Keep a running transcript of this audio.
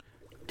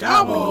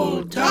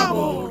Double,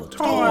 double,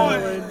 toil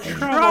and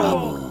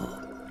trouble.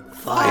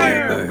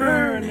 Fire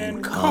burn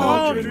and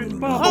cauldron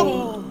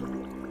bubble.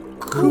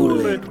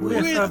 Cool it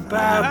with a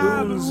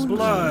baboon's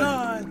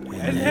blood,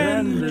 and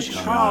then the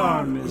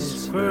charm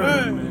is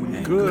firm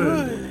and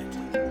good.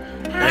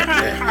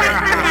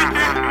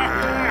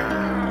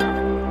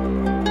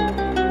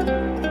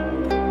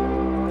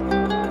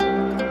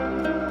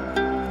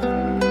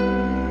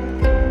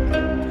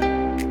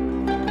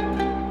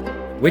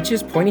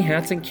 Witches, pointy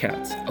hats, and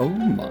cats. Oh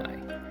my.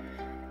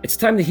 It's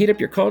time to heat up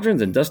your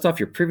cauldrons and dust off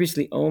your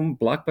previously owned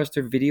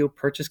Blockbuster Video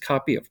purchase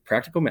copy of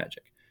Practical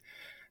Magic,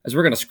 as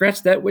we're going to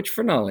scratch that witch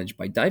for knowledge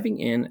by diving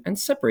in and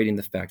separating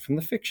the fact from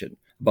the fiction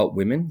about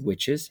women,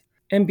 witches,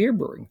 and beer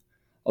brewing.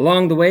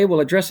 Along the way, we'll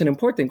address an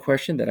important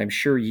question that I'm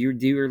sure you,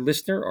 dear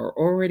listener, are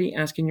already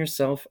asking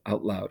yourself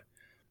out loud.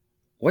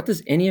 What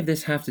does any of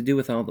this have to do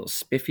with all those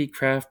spiffy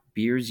craft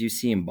beers you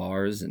see in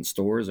bars and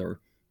stores, or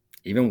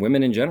even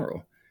women in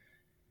general?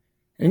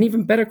 An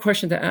even better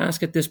question to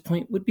ask at this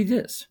point would be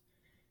this.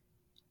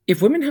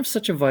 If women have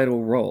such a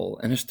vital role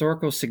and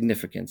historical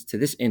significance to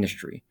this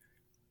industry,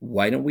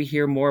 why don't we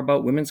hear more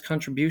about women's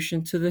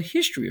contribution to the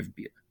history of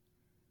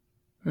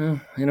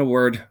beer? In a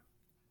word,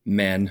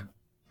 men.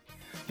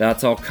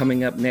 That's all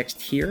coming up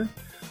next here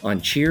on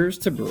Cheers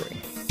to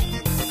Brewing.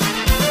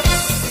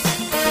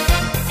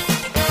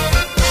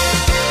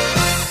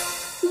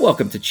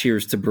 Welcome to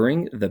Cheers to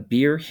Brewing, the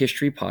Beer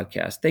History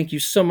Podcast. Thank you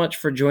so much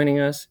for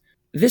joining us.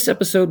 This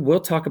episode will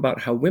talk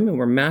about how women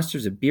were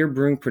masters of beer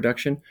brewing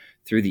production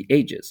through the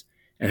ages,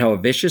 and how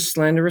vicious,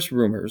 slanderous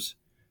rumors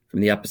from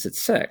the opposite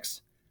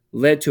sex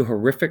led to a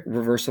horrific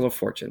reversal of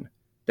fortune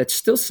that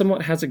still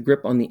somewhat has a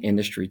grip on the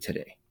industry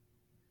today.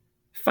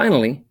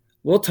 Finally,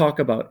 we'll talk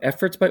about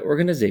efforts by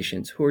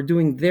organizations who are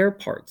doing their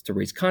parts to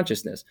raise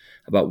consciousness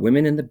about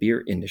women in the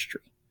beer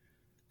industry.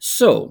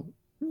 So,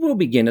 we'll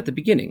begin at the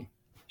beginning,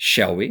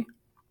 shall we?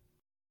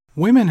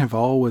 Women have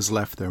always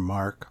left their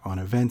mark on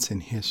events in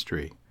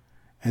history,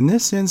 and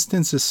this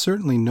instance is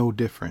certainly no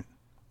different.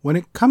 When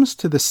it comes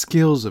to the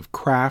skills of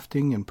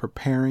crafting and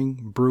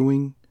preparing,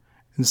 brewing,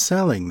 and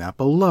selling that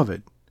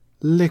beloved,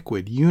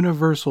 liquid,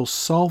 universal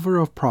solver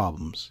of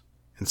problems,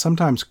 and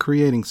sometimes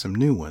creating some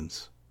new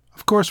ones.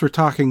 Of course, we're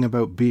talking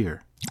about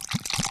beer.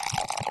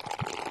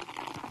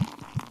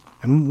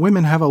 And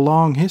women have a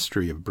long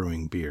history of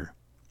brewing beer.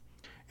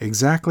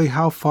 Exactly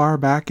how far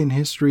back in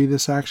history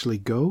this actually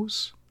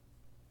goes?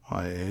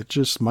 Why, it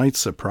just might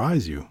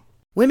surprise you.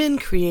 Women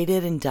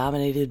created and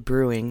dominated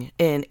brewing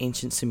in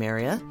ancient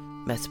Sumeria,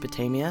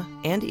 Mesopotamia,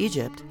 and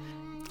Egypt.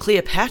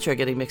 Cleopatra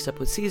getting mixed up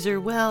with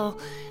Caesar, well,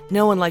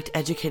 no one liked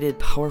educated,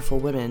 powerful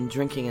women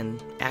drinking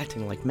and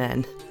acting like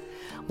men.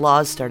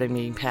 Laws started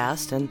being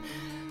passed, and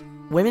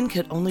women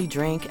could only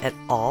drink at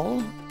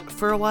all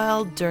for a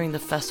while during the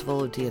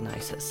festival of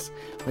Dionysus,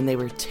 when they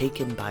were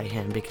taken by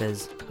him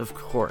because, of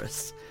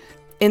course.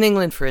 In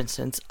England, for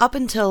instance, up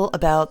until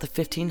about the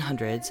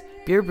 1500s,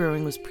 beer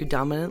brewing was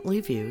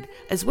predominantly viewed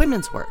as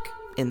women's work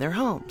in their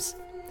homes.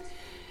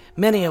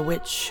 Many of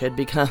which had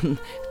become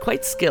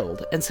quite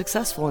skilled and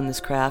successful in this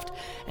craft,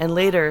 and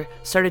later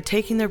started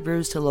taking their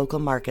brews to local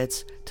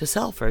markets to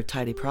sell for a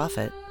tidy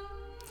profit.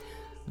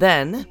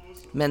 Then,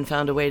 men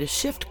found a way to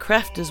shift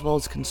craft as well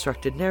as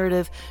constructed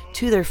narrative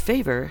to their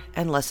favor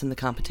and lessen the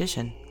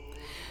competition.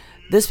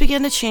 This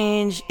began to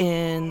change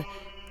in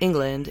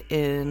England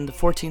in the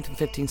 14th and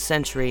 15th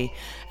century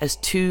as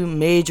two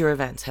major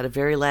events had a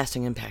very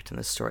lasting impact on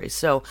this story.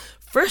 So,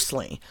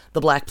 firstly, the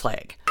Black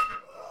Plague.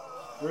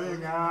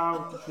 Bring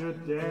out the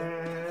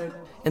dead.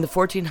 In the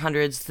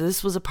 1400s,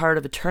 this was a part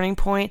of a turning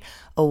point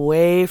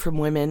away from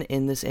women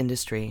in this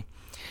industry.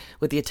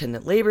 With the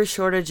attendant labor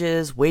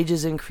shortages,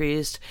 wages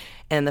increased,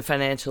 and the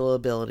financial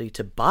ability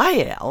to buy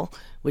ale,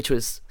 which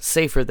was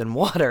safer than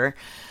water,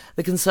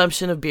 the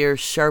consumption of beer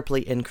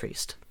sharply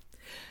increased.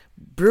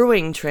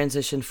 Brewing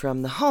transitioned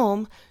from the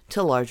home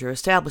to larger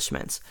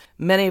establishments,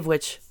 many of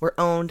which were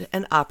owned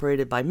and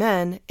operated by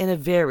men in a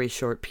very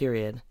short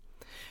period.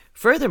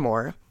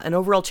 Furthermore, an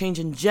overall change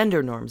in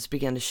gender norms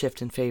began to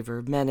shift in favor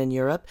of men in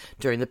Europe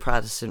during the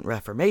Protestant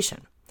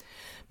Reformation.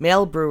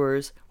 Male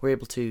brewers were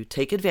able to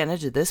take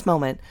advantage of this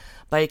moment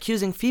by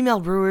accusing female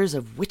brewers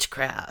of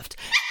witchcraft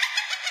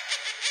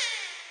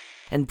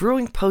and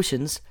brewing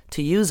potions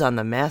to use on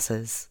the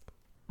masses.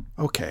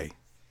 Okay,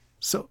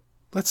 so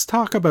let's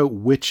talk about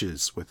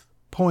witches with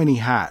pointy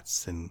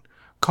hats and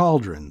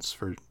cauldrons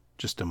for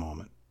just a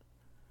moment.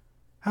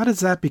 How does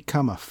that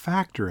become a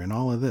factor in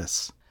all of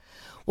this?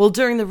 Well,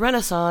 during the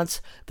Renaissance,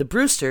 the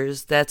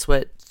Brewsters, that's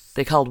what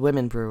they called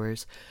women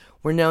brewers,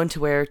 were known to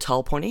wear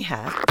tall, pointy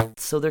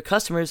hats so their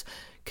customers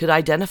could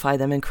identify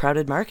them in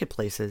crowded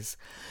marketplaces.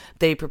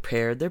 They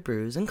prepared their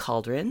brews in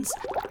cauldrons,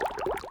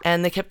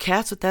 and they kept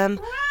cats with them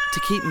to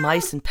keep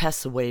mice and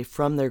pests away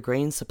from their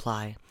grain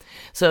supply.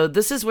 So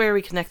this is where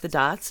we connect the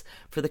dots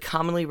for the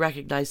commonly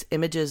recognized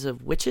images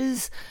of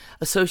witches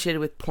associated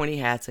with pointy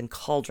hats and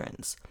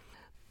cauldrons.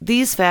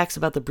 These facts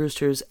about the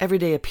Brewsters'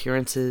 everyday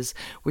appearances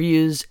were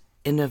used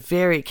in a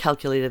very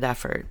calculated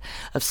effort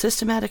of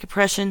systematic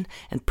oppression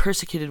and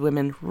persecuted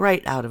women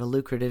right out of a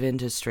lucrative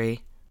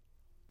industry.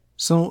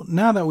 So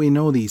now that we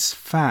know these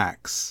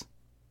facts,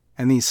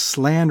 and these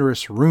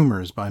slanderous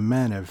rumors by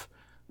men have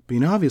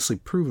been obviously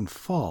proven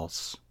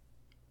false,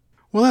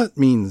 well, that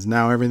means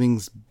now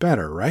everything's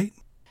better, right?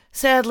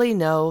 Sadly,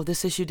 no,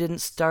 this issue didn't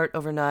start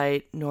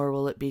overnight, nor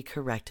will it be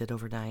corrected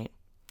overnight.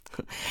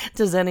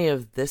 Does any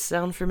of this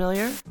sound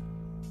familiar?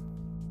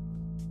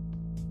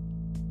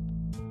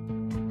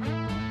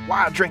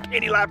 Why drink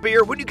any light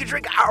beer when you can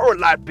drink our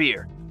light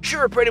beer?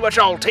 Sure, pretty much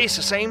all tastes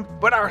the same,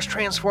 but ours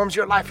transforms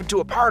your life into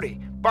a party,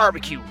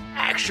 barbecue,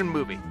 action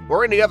movie,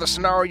 or any other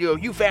scenario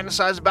you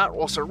fantasize about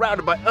while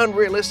surrounded by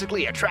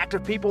unrealistically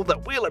attractive people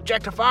that will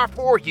objectify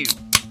for you.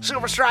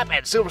 Silver Stripe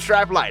and Silver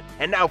Stripe Light.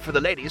 And now for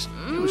the ladies,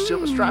 new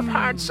Silver Stripe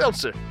Hard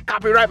Seltzer.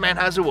 Copyright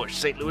Manheuser-Busch,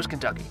 St. Louis,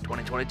 Kentucky,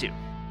 2022.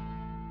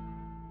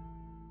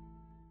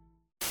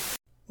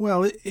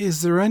 Well,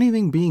 is there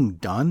anything being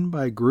done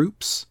by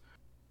groups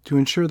to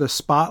ensure the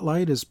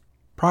spotlight is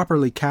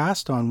properly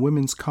cast on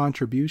women's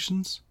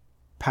contributions,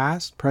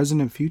 past,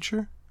 present, and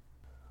future?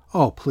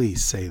 Oh,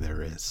 please say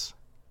there is.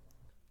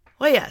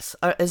 Well, yes,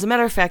 as a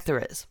matter of fact, there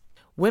is.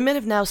 Women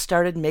have now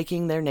started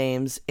making their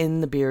names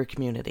in the beer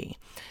community.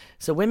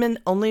 So women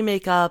only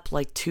make up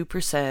like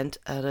 2%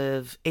 out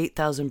of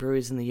 8,000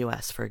 breweries in the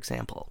U.S., for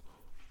example.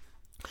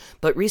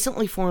 But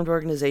recently formed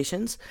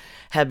organizations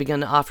have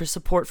begun to offer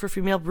support for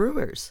female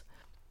brewers.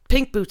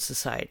 Pink Boots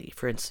Society,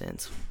 for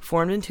instance,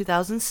 formed in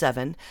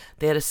 2007,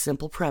 they had a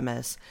simple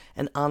premise,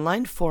 an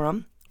online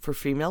forum for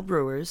female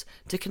brewers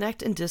to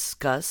connect and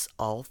discuss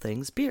all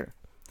things beer.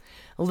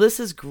 Well, this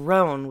has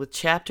grown with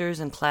chapters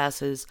and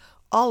classes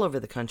all over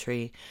the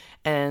country,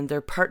 and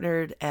they're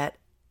partnered at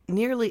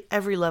nearly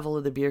every level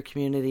of the beer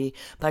community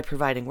by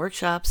providing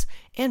workshops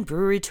and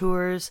brewery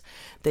tours.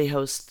 They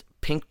host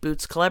Pink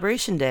Boots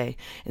Collaboration Day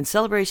in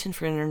celebration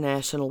for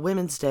International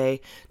Women's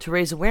Day to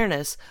raise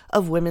awareness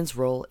of women's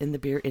role in the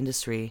beer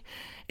industry.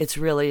 It's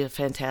really a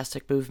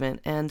fantastic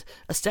movement and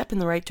a step in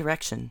the right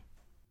direction.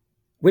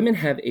 Women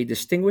have a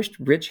distinguished,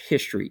 rich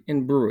history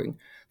in brewing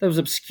that was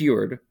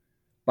obscured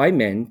by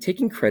men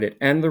taking credit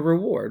and the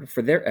reward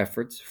for their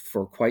efforts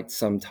for quite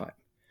some time.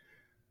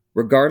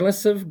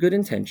 Regardless of good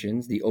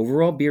intentions, the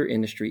overall beer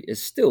industry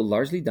is still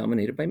largely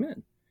dominated by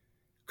men.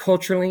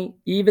 Culturally,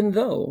 even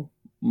though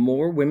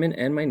more women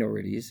and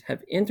minorities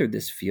have entered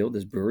this field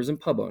as brewers and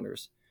pub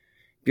owners,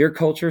 beer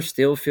culture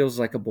still feels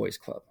like a boys'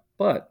 club.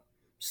 But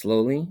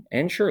slowly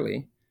and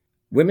surely,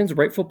 women's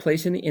rightful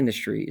place in the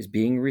industry is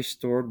being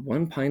restored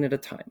one pint at a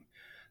time.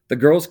 The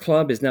Girls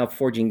Club is now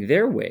forging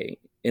their way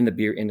in the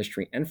beer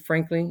industry, and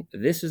frankly,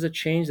 this is a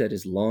change that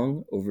is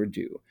long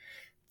overdue.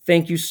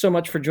 Thank you so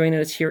much for joining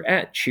us here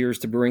at Cheers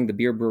to Brewing, the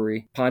Beer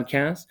Brewery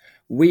podcast.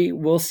 We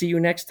will see you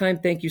next time.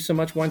 Thank you so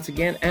much once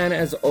again. And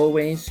as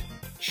always,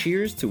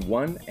 cheers to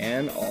one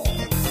and all.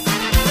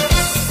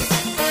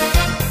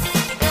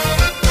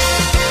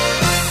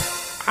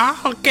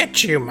 I'll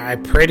get you, my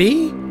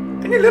pretty.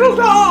 And your little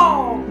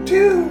dog,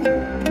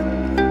 too.